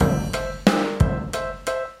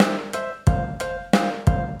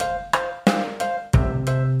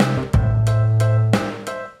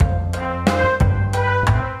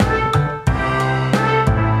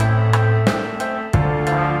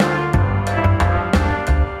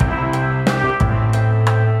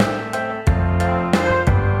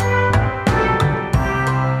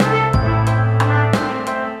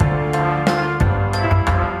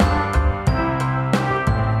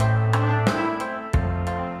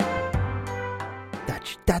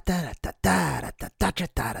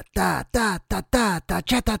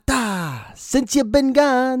Since you've been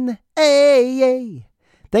gone, hey, hey.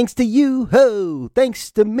 Thanks to you, ho, thanks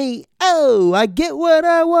to me, oh, I get what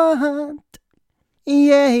I want.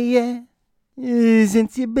 Yeah, yeah,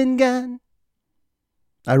 since you've been gone.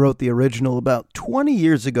 I wrote the original about 20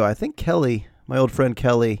 years ago. I think Kelly, my old friend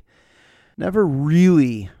Kelly, never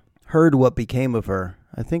really heard what became of her.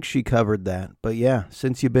 I think she covered that. But yeah,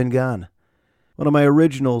 Since You've Been Gone. One of my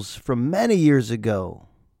originals from many years ago.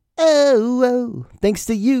 Oh, oh, thanks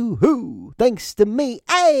to you, who? Thanks to me,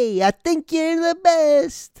 hey, I think you're the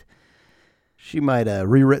best. She might have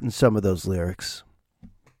rewritten some of those lyrics.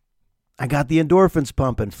 I got the endorphins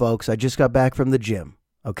pumping, folks. I just got back from the gym,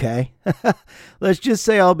 okay? Let's just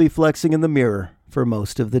say I'll be flexing in the mirror for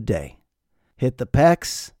most of the day. Hit the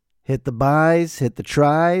pecs, hit the buys, hit the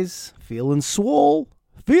tries, feeling swole.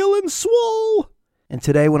 And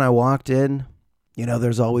today when I walked in, you know,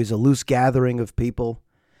 there's always a loose gathering of people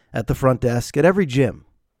at the front desk at every gym.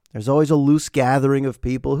 There's always a loose gathering of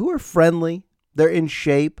people who are friendly. They're in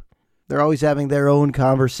shape. They're always having their own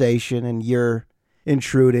conversation and you're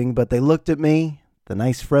intruding. But they looked at me, the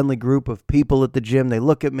nice friendly group of people at the gym. They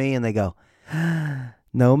look at me and they go,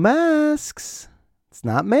 no masks. It's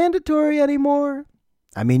not mandatory anymore.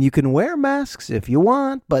 I mean, you can wear masks if you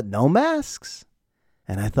want, but no masks.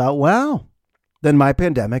 And I thought, wow, then my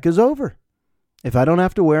pandemic is over. If I don't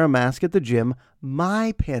have to wear a mask at the gym,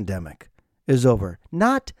 my pandemic is over.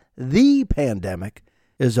 Not the pandemic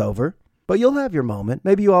is over, but you'll have your moment.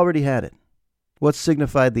 Maybe you already had it. What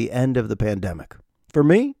signified the end of the pandemic? For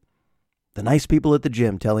me, the nice people at the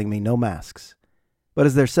gym telling me no masks. But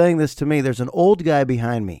as they're saying this to me, there's an old guy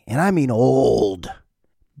behind me, and I mean old.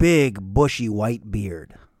 Big, bushy white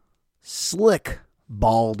beard. Slick,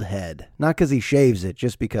 bald head. Not because he shaves it,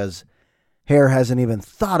 just because hair hasn't even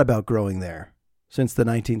thought about growing there since the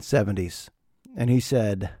 1970s. And he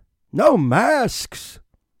said, no masks.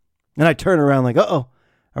 And I turn around like, uh-oh,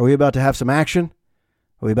 are we about to have some action?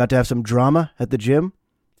 Are we about to have some drama at the gym?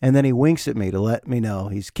 And then he winks at me to let me know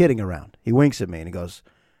he's kidding around. He winks at me and he goes,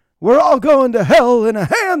 we're all going to hell in a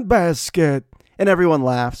handbasket. And everyone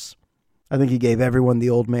laughs. I think he gave everyone the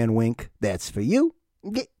old man wink. That's for you.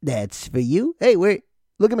 That's for you. Hey, wait,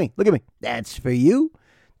 look at me. That's for you.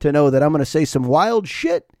 To know that I'm going to say some wild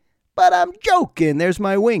shit. But I'm joking. There's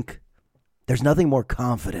my wink. There's nothing more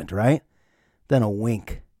confident, right, than a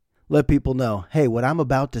wink. Let people know, hey, what I'm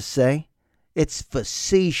about to say, it's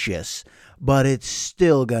facetious, but it's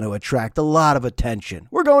still going to attract a lot of attention.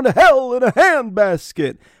 We're going to hell in a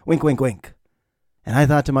handbasket. Wink, wink, wink. And I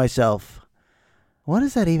thought to myself, what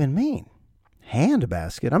does that even mean?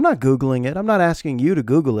 Handbasket? I'm not Googling it. I'm not asking you to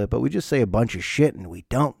Google it, but we just say a bunch of shit and we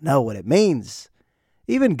don't know what it means.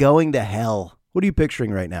 Even going to hell. What are you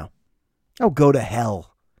picturing right now? Oh, go to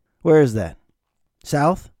hell. Where is that?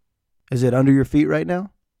 South? Is it under your feet right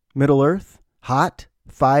now? Middle Earth? Hot?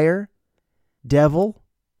 Fire? Devil?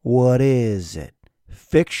 What is it?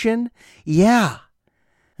 Fiction? Yeah,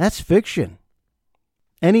 that's fiction.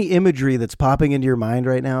 Any imagery that's popping into your mind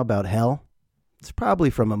right now about hell, it's probably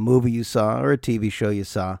from a movie you saw or a TV show you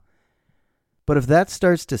saw. But if that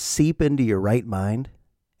starts to seep into your right mind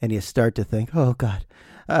and you start to think, oh God,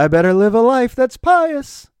 I better live a life that's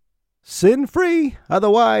pious, sin-free,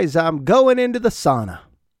 otherwise I'm going into the sauna.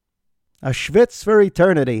 A schwitz for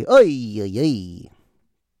eternity. Oy, oy, oy.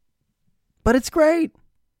 But it's great.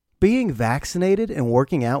 Being vaccinated and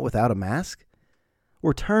working out without a mask,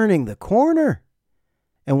 we're turning the corner.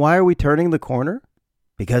 And why are we turning the corner?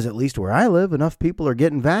 Because at least where I live, enough people are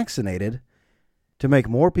getting vaccinated to make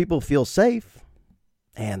more people feel safe.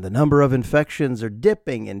 And the number of infections are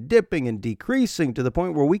dipping and decreasing to the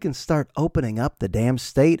point where we can start opening up the damn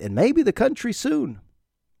state and maybe the country soon.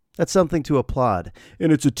 That's something to applaud.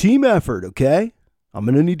 And it's a team effort, okay? I'm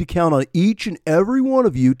going to need to count on each and every one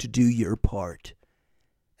of you to do your part.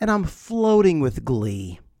 And I'm floating with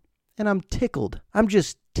glee. And I'm tickled. I'm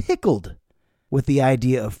just tickled with the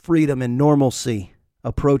idea of freedom and normalcy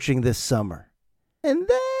approaching this summer. And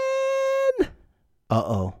then,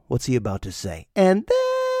 what's he about to say? And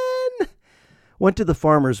then, went to the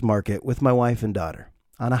farmer's market with my wife and daughter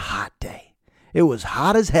on a hot day. It was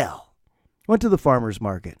hot as hell. Went to the farmer's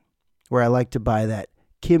market where I like to buy that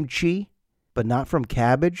kimchi, but not from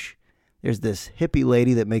cabbage. There's this hippie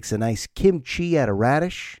lady that makes a nice kimchi out of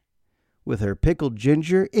radish with her pickled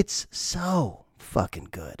ginger. It's so fucking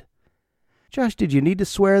good. Josh, did you need to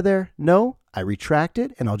swear there? No, I retract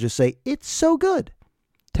it, and I'll just say, it's so good.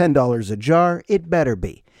 $10 a jar, it better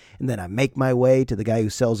be. And then I make my way to the guy who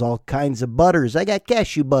sells all kinds of butters. I got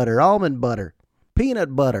cashew butter, almond butter,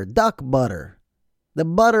 peanut butter, duck butter. The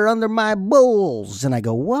butter under my bowls. And I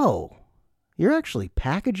go, whoa, you're actually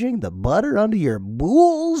packaging the butter under your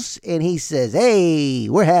bowls? And he says, hey,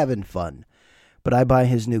 we're having fun. But I buy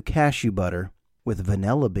his new cashew butter with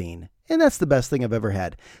vanilla bean. And that's the best thing I've ever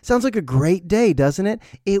had. Sounds like a great day, doesn't it?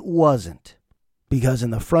 It wasn't. Because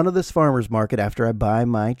in the front of this farmer's market, after I buy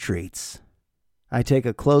my treats, I take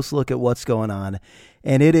a close look at what's going on.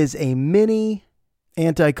 And it is a mini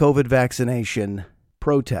anti-COVID vaccination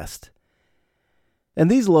protest. And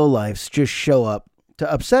these lowlifes just show up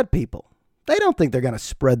to upset people. They don't think they're going to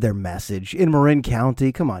spread their message. In Marin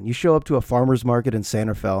County, come on, you show up to a farmer's market in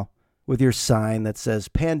Santa Fe with your sign that says,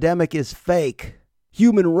 pandemic is fake,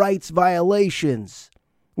 human rights violations,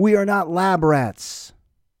 we are not lab rats,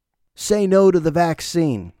 say no to the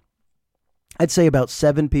vaccine. I'd say about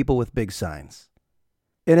 7 people with big signs.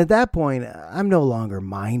 And at that point, I'm no longer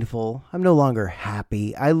mindful. I'm no longer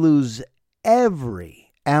happy. I lose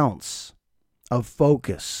every ounce of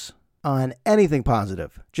focus on anything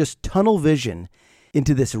positive. Just tunnel vision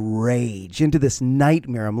into this rage, into this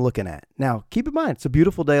nightmare I'm looking at. Now, keep in mind, it's a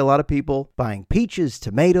beautiful day. A lot of people buying peaches,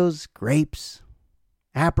 tomatoes, grapes,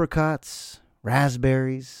 apricots,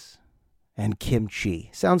 raspberries, and kimchi.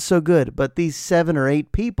 Sounds so good, but these 7 or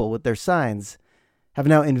 8 people with their signs have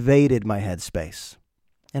now invaded my headspace.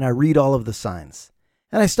 And I read all of the signs.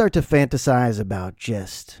 And I start to fantasize about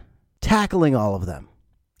just tackling all of them.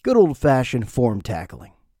 Good old-fashioned form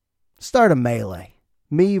tackling. Start a melee.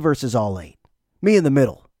 Me versus all 8. Me in the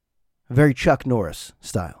middle. Very Chuck Norris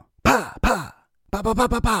style. Pa, pa, pa, pa, pa,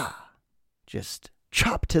 pa, pa. Just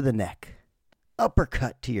chop to the neck.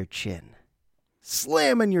 Uppercut to your chin.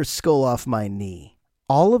 Slamming your skull off my knee.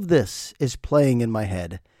 All of this is playing in my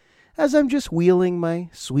head as I'm just wheeling my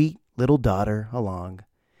sweet little daughter along.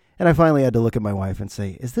 And I finally had to look at my wife and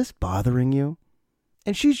say, is this bothering you?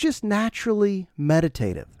 And she's just naturally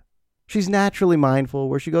meditative. She's naturally mindful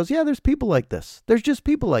where she goes, yeah, there's people like this. There's just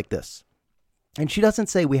people like this. And she doesn't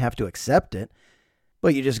say we have to accept it,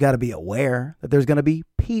 but you just got to be aware that there's going to be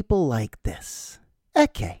people like this.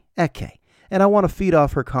 Okay. And I want to feed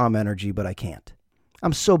off her calm energy, but I can't.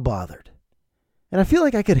 I'm so bothered. And I feel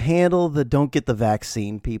like I could handle the don't get the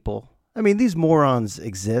vaccine people. I mean, these morons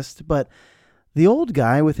exist, but the old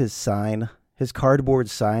guy with his sign, his cardboard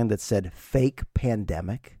sign that said fake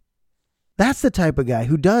pandemic, that's the type of guy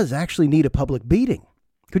who does actually need a public beating.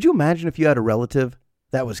 Could you imagine if you had a relative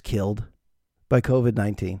that was killed by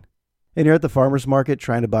COVID-19 and you're at the farmer's market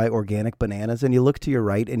trying to buy organic bananas and you look to your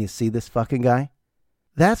right and you see this fucking guy?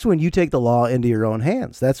 That's when you take the law into your own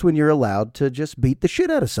hands. That's when you're allowed to just beat the shit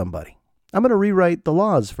out of somebody. I'm going to rewrite the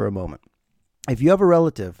laws for a moment. If you have a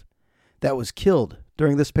relative that was killed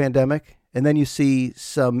during this pandemic, and then you see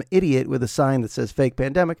some idiot with a sign that says fake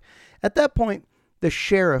pandemic, at that point, the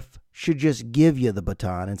sheriff should just give you the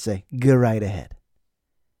baton and say, go right ahead.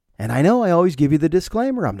 And I know I always give you the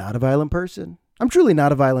disclaimer. I'm not a violent person. I'm truly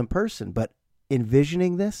not a violent person, but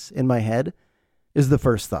envisioning this in my head is the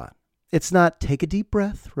first thought. It's not take a deep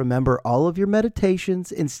breath, remember all of your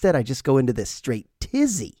meditations. Instead, I just go into this straight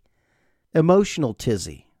tizzy, emotional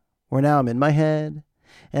tizzy, where now I'm in my head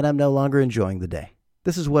and I'm no longer enjoying the day.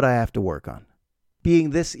 This is what I have to work on. Being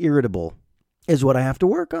this irritable is what I have to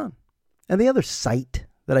work on. And the other sight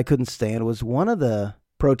that I couldn't stand was one of the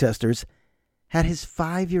protesters had his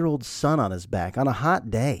 5-year-old son on his back on a hot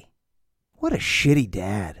day. What a shitty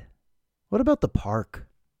dad. What about the park?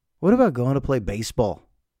 What about going to play baseball,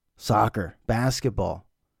 soccer, basketball?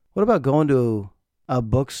 What about going to a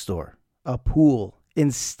bookstore, a pool?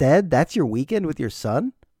 Instead, that's your weekend with your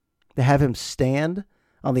son? To have him stand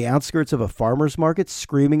on the outskirts of a farmer's market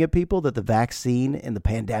screaming at people that the vaccine and the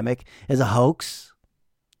pandemic is a hoax?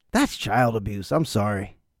 That's child abuse. I'm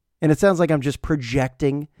sorry. And it sounds like I'm just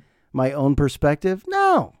projecting my own perspective.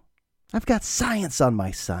 No, I've got science on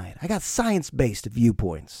my side. I got science-based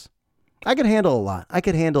viewpoints. I could handle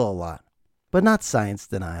a lot, but not science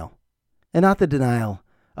denial. And not the denial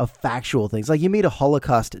of factual things. Like you meet a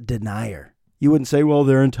Holocaust denier. You wouldn't say, well,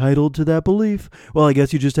 they're entitled to that belief. Well, I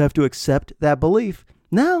guess you just have to accept that belief.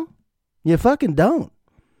 No, you fucking don't.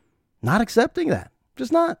 Not accepting that.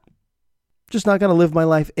 Just not going to live my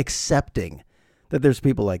life accepting that there's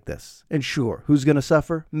people like this. And sure, who's going to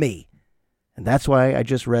suffer? Me. And that's why I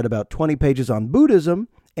just read about 20 pages on Buddhism,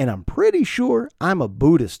 and I'm pretty sure I'm a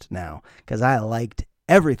Buddhist now, because I liked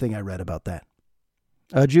everything I read about that.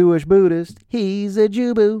 A Jewish Buddhist, he's a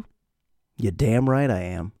Jew-boo. You damn right I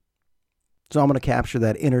am. So I'm going to capture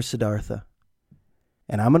that inner Siddhartha.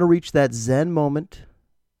 And I'm going to reach that Zen moment,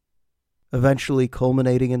 eventually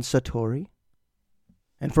culminating in Satori.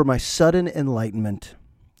 And for my sudden enlightenment,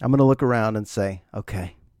 I'm going to look around and say,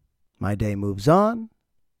 okay, my day moves on.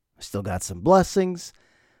 Still got some blessings,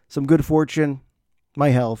 some good fortune, my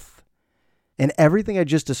health, and everything I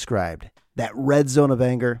just described, that red zone of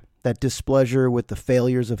anger, that displeasure with the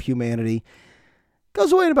failures of humanity,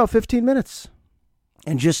 goes away in about 15 minutes.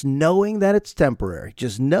 And just knowing that it's temporary,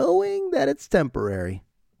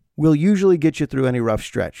 will usually get you through any rough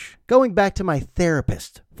stretch. Going back to my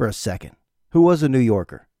therapist for a second, who was a New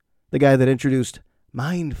Yorker, the guy that introduced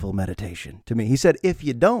mindful meditation to me. He said, if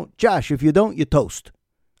you don't, you toast.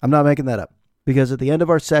 I'm not making that up. Because at the end of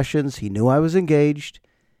our sessions, he knew I was engaged.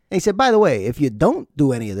 And he said, by the way, if you don't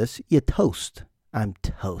do any of this, you toast. I'm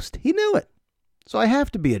toast. He knew it. So I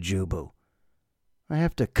have to be a Jubu. I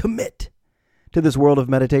have to commit to this world of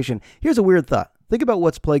meditation. Here's a weird thought. Think about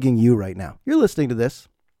what's plaguing you right now. You're listening to this.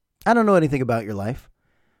 I don't know anything about your life,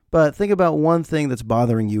 but think about one thing that's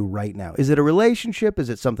bothering you right now. Is it a relationship? Is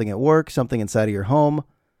it something at work? Something inside of your home?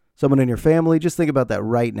 Someone in your family? Just think about that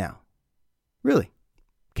right now. Really.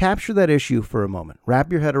 Capture that issue for a moment.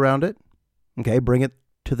 Wrap your head around it. Okay, bring it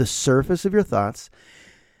to the surface of your thoughts.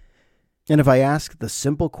 And if I ask the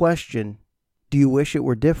simple question, do you wish it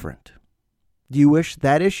were different? Do you wish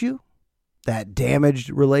that issue, that damaged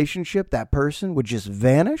relationship, that person would just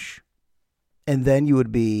vanish? And then you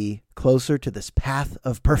would be closer to this path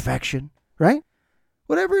of perfection, right?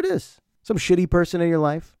 Whatever it is. Some shitty person in your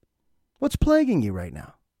life. What's plaguing you right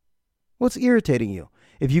now? What's irritating you?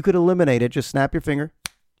 If you could eliminate it, just snap your finger.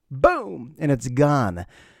 Boom! And it's gone.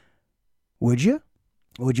 Would you?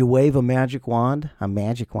 Would you wave a magic wand? A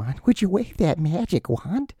magic wand? Would you wave that magic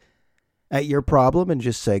wand at your problem and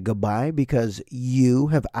just say goodbye because you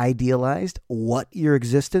have idealized what your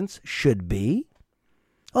existence should be?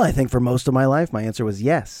 Well, I think for most of my life, my answer was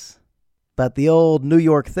yes. But the old New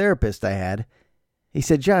York therapist I had, he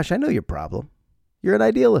said, Josh, I know your problem. You're an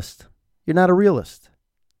idealist. You're not a realist.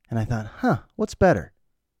 And I thought, what's better?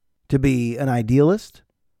 To be an idealist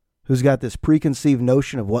who's got this preconceived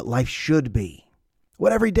notion of what life should be,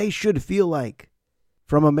 what every day should feel like,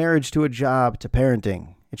 from a marriage to a job to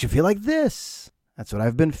parenting. It should feel like this. That's what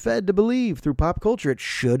I've been fed to believe through pop culture. It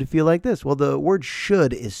should feel like this. Well, the word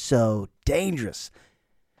should is so dangerous.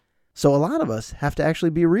 So a lot of us have to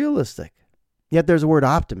actually be realistic. Yet there's a word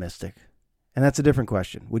optimistic. And that's a different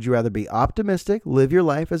question. Would you rather be optimistic, live your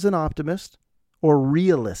life as an optimist, or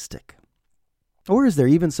realistic? Or is there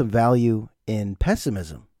even some value in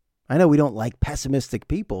pessimism? I know we don't like pessimistic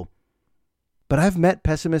people, but I've met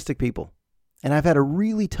pessimistic people, and I've had a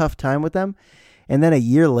really tough time with them. And then a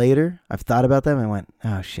year later, I've thought about them and went,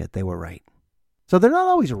 oh shit, they were right. So they're not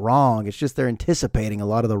always wrong. It's just they're anticipating a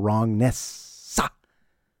lot of the wrongness.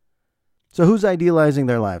 So who's idealizing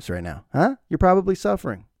their lives right now? You're probably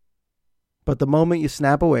suffering. But the moment you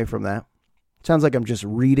snap away from that, it sounds like I'm just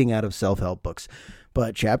reading out of self-help books.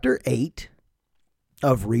 But chapter 8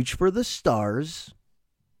 of Reach for the Stars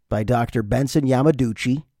by Dr. Benson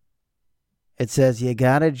Yamaduchi, it says you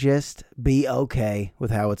gotta just be okay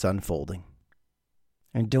with how it's unfolding.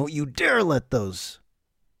 And don't you dare let those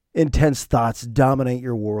intense thoughts dominate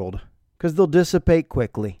your world, because they'll dissipate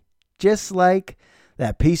quickly. Just like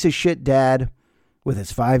that piece of shit dad with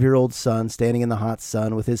his 5-year-old son standing in the hot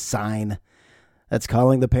sun with his sign that's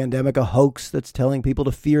calling the pandemic a hoax, that's telling people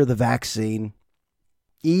to fear the vaccine.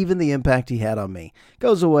 Even the impact he had on me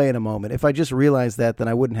goes away in a moment. If I just realized that, then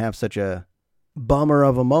I wouldn't have such a bummer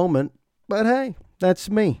of a moment. But hey, that's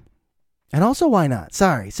me. And also, why not?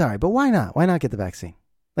 Sorry, but why not? Why not get the vaccine?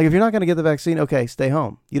 Like, if you're not going to get the vaccine, okay, stay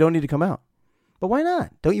home. You don't need to come out. But why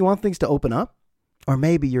not? Don't you want things to open up? Or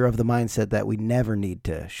maybe you're of the mindset that we never need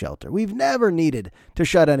to shelter. We've never needed to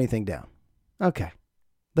shut anything down. Okay.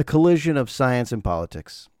 The collision of science and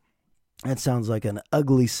politics. That sounds like an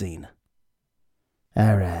ugly scene.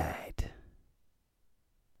 All right.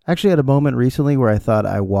 I actually had a moment recently where I thought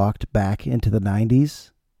I walked back into the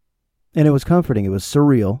 90s. And it was comforting. It was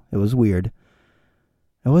surreal. It was weird.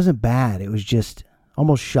 It wasn't bad. It was just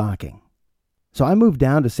almost shocking. So I moved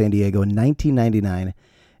down to San Diego in 1999,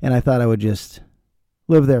 and I thought I would just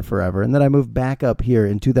live there forever. And then I moved back up here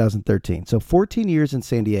in 2013. So 14 years in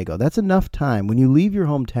San Diego. That's enough time when you leave your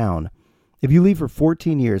hometown. If you leave for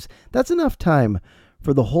 14 years, that's enough time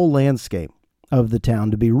for the whole landscape of the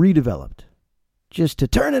town to be redeveloped, just to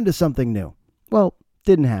turn into something new. Well,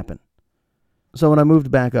 didn't happen. So when I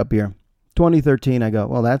moved back up here, 2013, I go,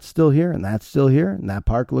 well, that's still here, and that's still here, and that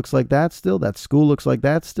park looks like that still, that school looks like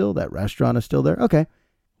that still, that restaurant is still there. Okay.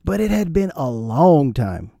 But it had been a long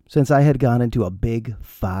time since I had gone into a big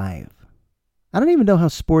five. I don't even know how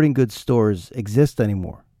sporting goods stores exist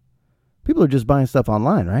anymore. People are just buying stuff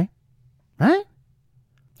online, right? Right?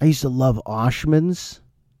 I used to love Oshman's.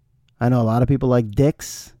 I know a lot of people like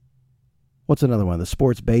Dick's. What's another one? The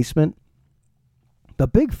Sports Basement. The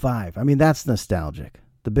Big Five. I mean, that's nostalgic.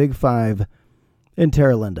 The Big Five in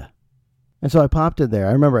Terra Linda. And so I popped in there.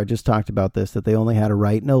 I remember I just talked about this, that they only had a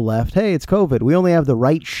right, no left. Hey, it's COVID. We only have the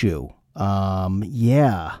right shoe.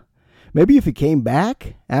 Yeah. Maybe if it came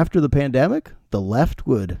back after the pandemic, the left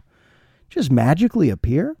would just magically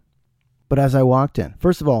appear. But as I walked in,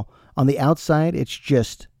 first of all, on the outside, it's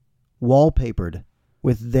just wallpapered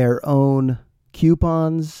with their own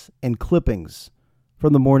coupons and clippings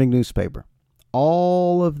from the morning newspaper.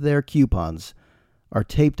 All of their coupons are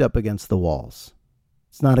taped up against the walls.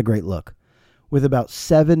 It's not a great look. With about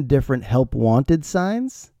 7 different help wanted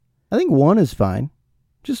signs. I think one is fine.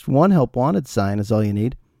 Just one help wanted sign is all you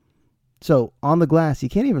need. So on the glass, you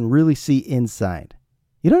can't even really see inside.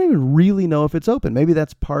 You don't even really know if it's open. Maybe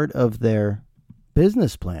that's part of their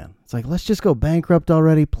business plan. It's like, let's just go bankrupt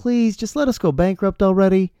already. Please, just let us go bankrupt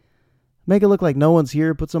already. Make it look like no one's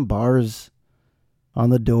here. Put some bars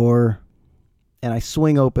on the door. And I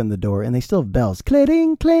swing open the door, and they still have bells.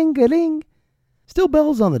 Cling, cling, cling. Still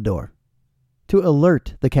bells on the door to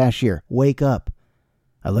alert the cashier. Wake up.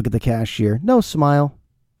 I look at the cashier. No smile.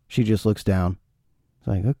 She just looks down. It's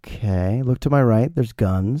like, okay. Look to my right. There's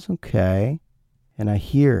guns. Okay. And I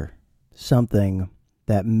hear something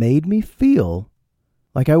that made me feel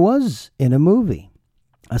like I was in a movie,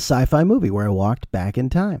 a sci-fi movie where I walked back in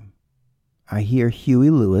time. I hear Huey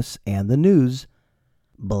Lewis and the news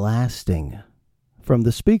blasting from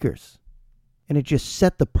the speakers. And it just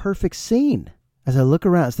set the perfect scene. As I look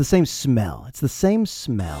around, it's the same smell. It's the same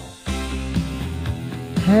smell.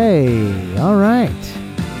 Hey, all right.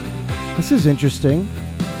 This is interesting.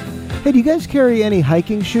 Hey, do you guys carry any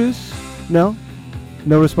hiking shoes? No?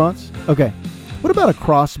 No response? Okay. What about a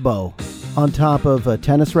crossbow on top of a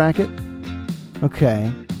tennis racket?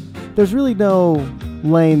 Okay. There's really no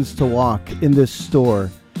lanes to walk in this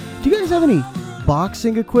store. Do you guys have any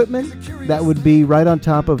boxing equipment that would be right on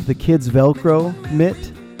top of the kids' Velcro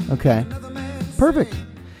mitt? Okay. Perfect.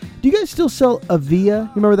 Do you guys still sell Avia? You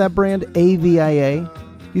remember that brand? AVIA?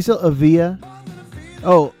 You sell Avia?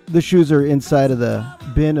 Oh, the shoes are inside of the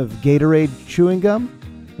bin of Gatorade chewing gum?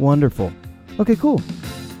 Wonderful. Okay, cool.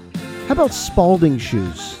 How about Spalding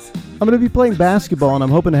shoes? I'm going to be playing basketball and I'm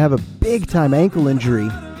hoping to have a big time ankle injury.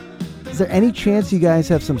 Is there any chance you guys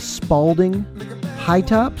have some Spalding high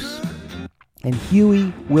tops? And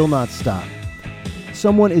Huey will not stop.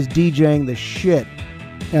 Someone is DJing the shit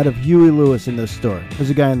out of Huey Lewis in this store.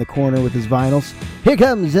 There's a guy in the corner with his vinyls. Here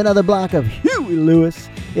comes another block of Huey Lewis.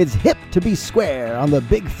 It's hip to be square on the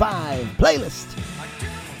Big Five playlist.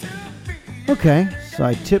 Okay, so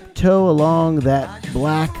I tiptoe along that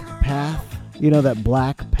black path. You know, that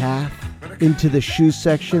black path into the shoe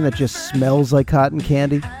section that just smells like cotton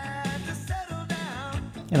candy.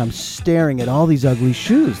 And I'm staring at all these ugly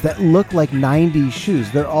shoes that look like 90s shoes.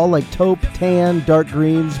 They're all like taupe, tan, dark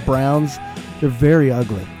greens, browns. They're very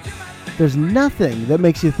ugly. There's nothing that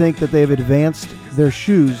makes you think that they've advanced their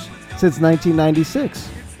shoes since 1996.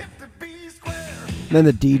 And then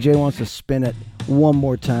the DJ wants to spin it one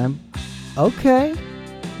more time. Okay.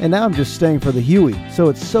 And now I'm just staying for the Huey. So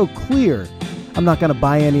it's so clear I'm not going to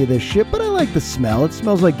buy any of this shit, but I like the smell. It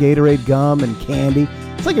smells like Gatorade gum and candy.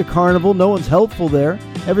 It's like a carnival. No one's helpful there.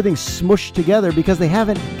 Everything's smushed together because they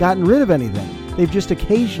haven't gotten rid of anything. They've just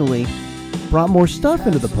occasionally brought more stuff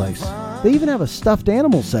into the place. They even have a stuffed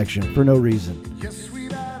animal section for no reason.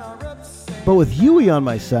 But with Huey on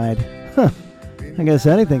my side, I guess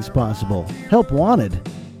anything's possible. Help wanted.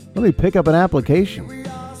 Let me pick up an application.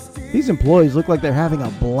 These employees look like they're having a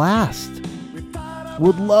blast.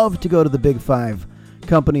 Would love to go to the Big Five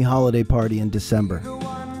company holiday party in December,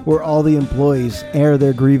 where all the employees air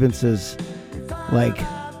their grievances like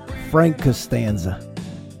Frank Costanza.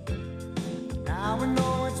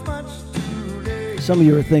 Some of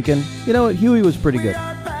you are thinking, you know what, Huey was pretty good.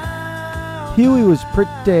 Huey was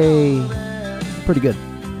pretty good.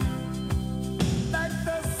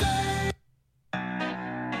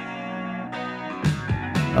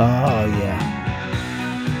 Oh, yeah.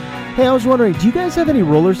 Hey, I was wondering, do you guys have any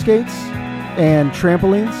roller skates and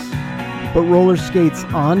trampolines? But roller skates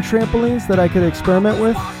on trampolines that I could experiment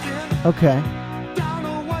with? Okay.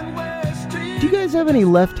 Do you guys have any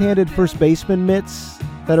left-handed first baseman mitts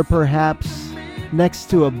that are perhaps next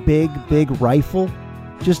to a big rifle?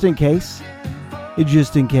 Just in case?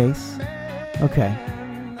 Just in case? Okay.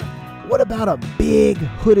 What about a big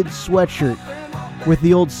hooded sweatshirt with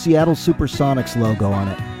the old Seattle Supersonics logo on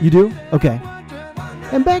it? You do? Okay.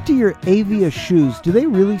 And back to your Avia shoes. Do they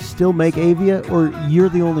really still make Avia, or you're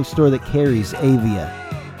the only store that carries Avia?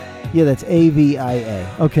 Yeah, that's AVIA.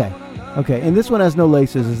 Okay. And this one has no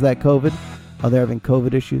laces. Is that COVID? Oh, they're having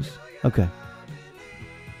COVID issues? Okay.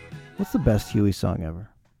 What's the best Huey song ever?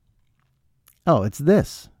 Oh, it's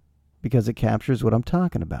this, because it captures what I'm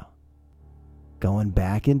talking about. Going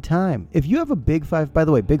back in time. If you have a big five, by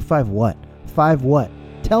the way, big five what? Five what?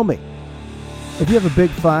 Tell me. If you have a big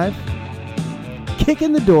five, kick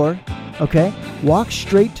in the door, okay? Walk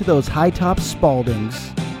straight to those high-top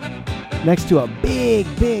Spaldings next to a big,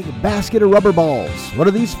 big basket of rubber balls. What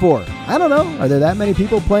are these for? I don't know. Are there that many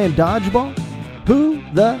people playing dodgeball? Who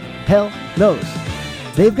the hell knows?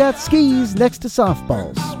 They've got skis next to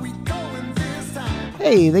softballs.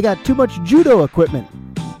 Hey, they got too much judo equipment.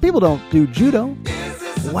 People don't do judo.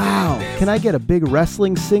 Wow, can I get a big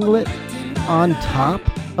wrestling singlet on top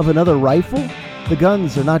of another rifle? The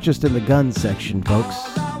guns are not just in the gun section, folks.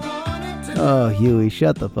 Oh, Huey,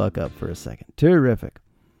 shut the fuck up for a second. Terrific.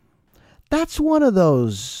 That's one of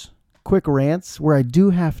those quick rants where I do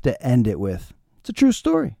have to end it with, it's a true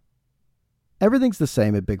story. Everything's the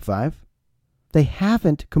same at Big Five. They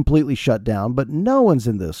haven't completely shut down, but no one's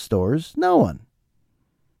in those stores. No one.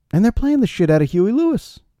 And they're playing the shit out of Huey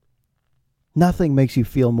Lewis. Nothing makes you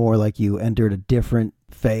feel more like you entered a different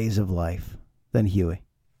phase of life than Huey,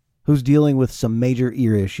 who's dealing with some major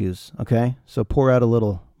ear issues, okay? So pour out a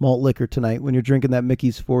little malt liquor tonight when you're drinking that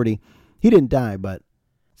Mickey's 40. He didn't die, but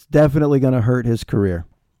it's definitely going to hurt his career,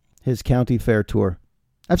 his county fair tour.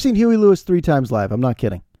 I've seen Huey Lewis 3 times live. I'm not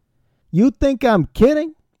kidding. You think I'm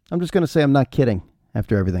kidding? I'm just going to say I'm not kidding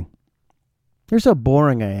after everything. Here's how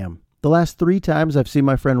boring I am. The last 3 times I've seen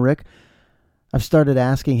my friend Rick, I've started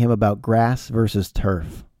asking him about grass versus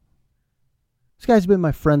turf. This guy's been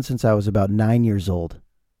my friend since I was about 9 years old.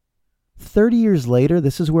 30 years later,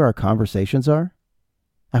 this is where our conversations are.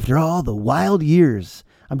 After all the wild years,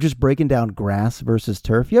 I'm just breaking down grass versus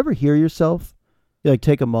turf. You ever hear yourself? You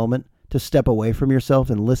take a moment to step away from yourself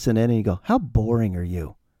and listen in and you go, how boring are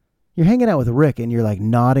you? You're hanging out with Rick and you're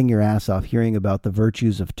nodding your ass off hearing about the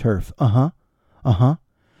virtues of turf. Uh-huh.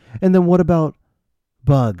 And then what about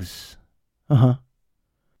bugs? Uh-huh.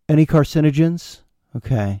 Any carcinogens?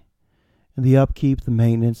 Okay. And the upkeep, the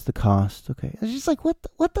maintenance, the cost. Okay. It's just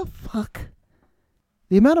what the fuck?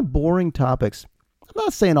 The amount of boring topics. I'm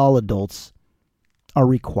not saying all adults are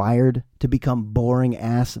required to become boring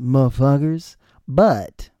ass motherfuckers,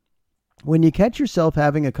 but when you catch yourself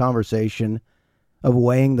having a conversation of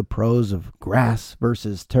weighing the pros of grass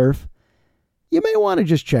versus turf, you may want to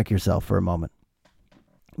just check yourself for a moment.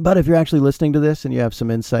 But if you're actually listening to this and you have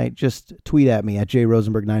some insight, just tweet at me at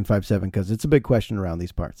jrosenberg957 because it's a big question around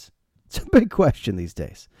these parts. It's a big question these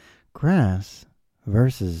days. Grass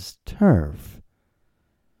versus turf.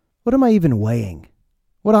 What am I even weighing?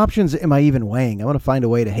 What options am I even weighing? I want to find a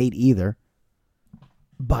way to hate either.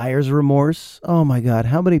 Buyer's remorse. Oh my God.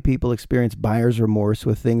 How many people experience buyer's remorse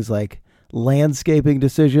with things like landscaping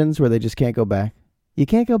decisions where they just can't go back? You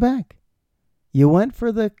can't go back. You went for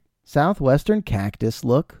the southwestern cactus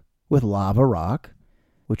look with lava rock,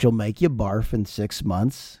 which will make you barf in 6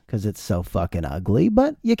 months because it's so fucking ugly,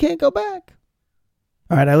 but you can't go back.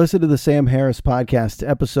 All right, I listened to the Sam Harris podcast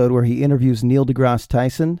episode where he interviews Neil deGrasse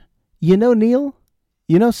Tyson. You know Neil?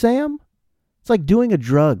 You know Sam? It's like doing a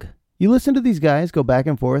drug. You listen to these guys go back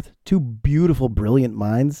and forth, 2 beautiful, brilliant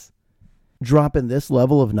minds, dropping this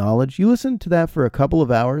level of knowledge. You listen to that for a couple of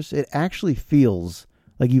hours, it actually feels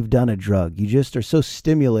like you've done a drug. You just are so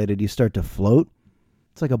stimulated, you start to float.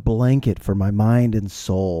 It's like a blanket for my mind and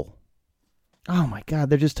soul. Oh my God,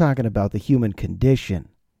 they're just talking about the human condition.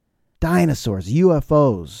 Dinosaurs,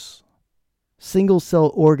 UFOs,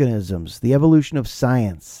 single-cell organisms, the evolution of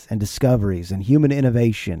science and discoveries and human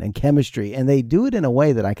innovation and chemistry. And they do it in a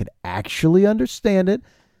way that I could actually understand it.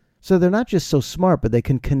 So they're not just so smart, but they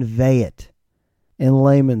can convey it in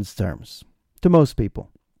layman's terms to most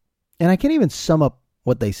people. And I can't even sum up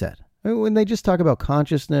what they said. I mean, when they just talk about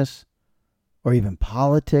consciousness or even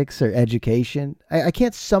politics or education, I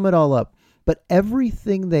can't sum it all up. But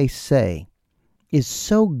everything they say is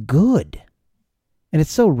so good. And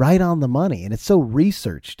it's so right on the money, and it's so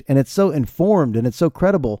researched, and it's so informed, and it's so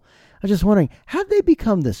credible. I was just wondering, how did they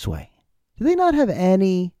become this way? Do they not have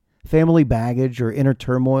any family baggage or inner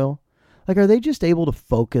turmoil? Are they just able to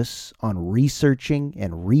focus on researching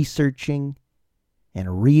and reading and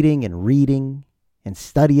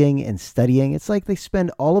studying and studying? It's like they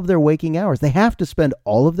spend all of their waking hours. They have to spend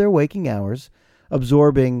all of their waking hours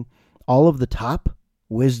absorbing all of the top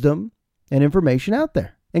wisdom and information out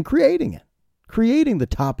there and creating it. Creating the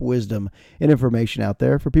top wisdom and information out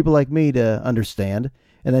there for people like me to understand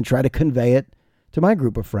and then try to convey it to my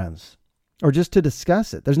group of friends or just to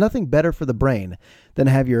discuss it. There's nothing better for the brain than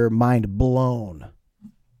to have your mind blown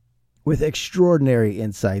with extraordinary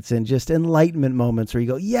insights and just enlightenment moments where you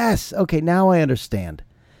go, yes, okay, now I understand.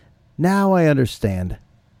 Now I understand.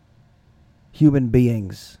 human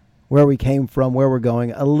beings, where we came from, where we're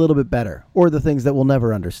going, a little bit better. Or the things that we'll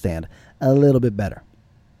never understand, a little bit better.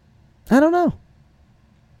 I don't know.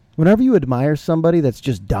 Whenever you admire somebody that's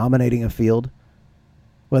just dominating a field,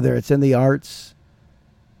 whether it's in the arts,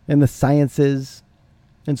 in the sciences,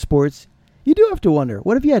 in sports, you do have to wonder,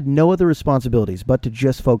 what if you had no other responsibilities but to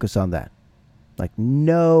just focus on that? Like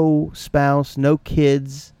no spouse, no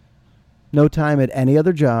kids, no time at any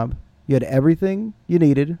other job. You had everything you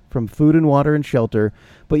needed from food and water and shelter,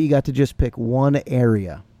 but you got to just pick one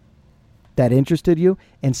area that interested you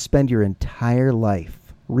and spend your entire life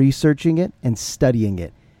researching it and studying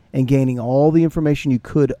it and gaining all the information you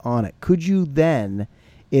could on it. Could you then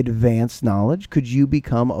advance knowledge? Could you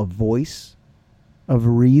become a voice of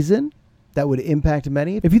reason that would impact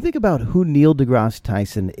many? If you think about who Neil deGrasse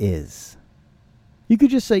Tyson is, you could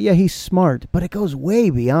just say, yeah, he's smart, but it goes way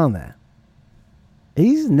beyond that.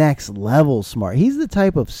 He's next level smart. He's the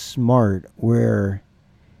type of smart where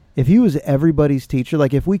if he was everybody's teacher,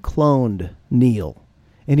 like if we cloned Neil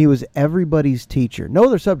and he was everybody's teacher, no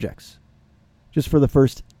other subjects, just for the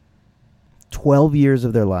first 12 years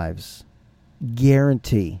of their lives,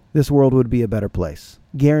 guarantee this world would be a better place.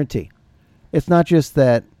 Guarantee. It's not just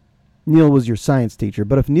that Neil was your science teacher,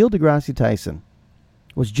 but if Neil deGrasse Tyson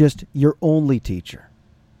was just your only teacher,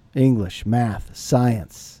 English, math,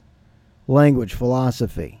 science, language,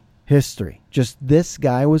 philosophy, history, just this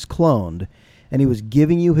guy was cloned and he was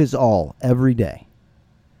giving you his all every day,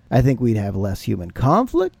 I think we'd have less human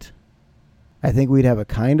conflict. I think we'd have a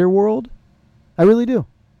kinder world. I really do.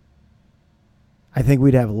 I think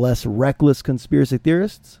we'd have less reckless conspiracy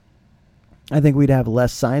theorists. I think we'd have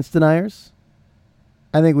less science deniers.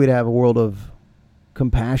 I think we'd have a world of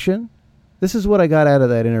compassion. This is what I got out of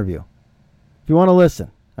that interview. If you want to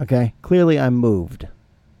listen, okay? Clearly I'm moved.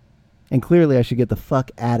 And clearly I should get the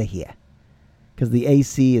fuck out of here. Because the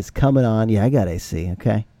AC is coming on. Yeah, I got AC,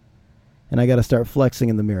 okay? And I got to start flexing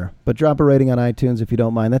in the mirror. But drop a rating on iTunes if you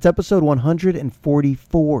don't mind. That's episode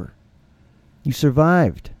 144. You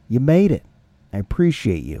survived. You made it. I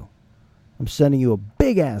appreciate you. I'm sending you a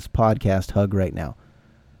big-ass podcast hug right now.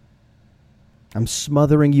 I'm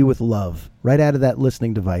smothering you with love right out of that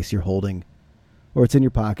listening device you're holding, or it's in your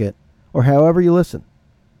pocket, or however you listen.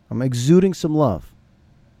 I'm exuding some love.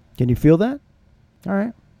 Can you feel that? All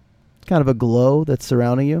right. Kind of a glow that's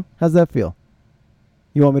surrounding you. How's that feel?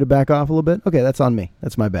 You want me to back off a little bit? Okay, that's on me.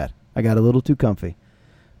 That's my bad. I got a little too comfy.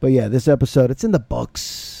 But yeah, this episode, it's in the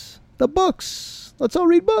books. The books. Let's all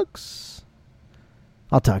read books.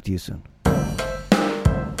 I'll talk to you soon.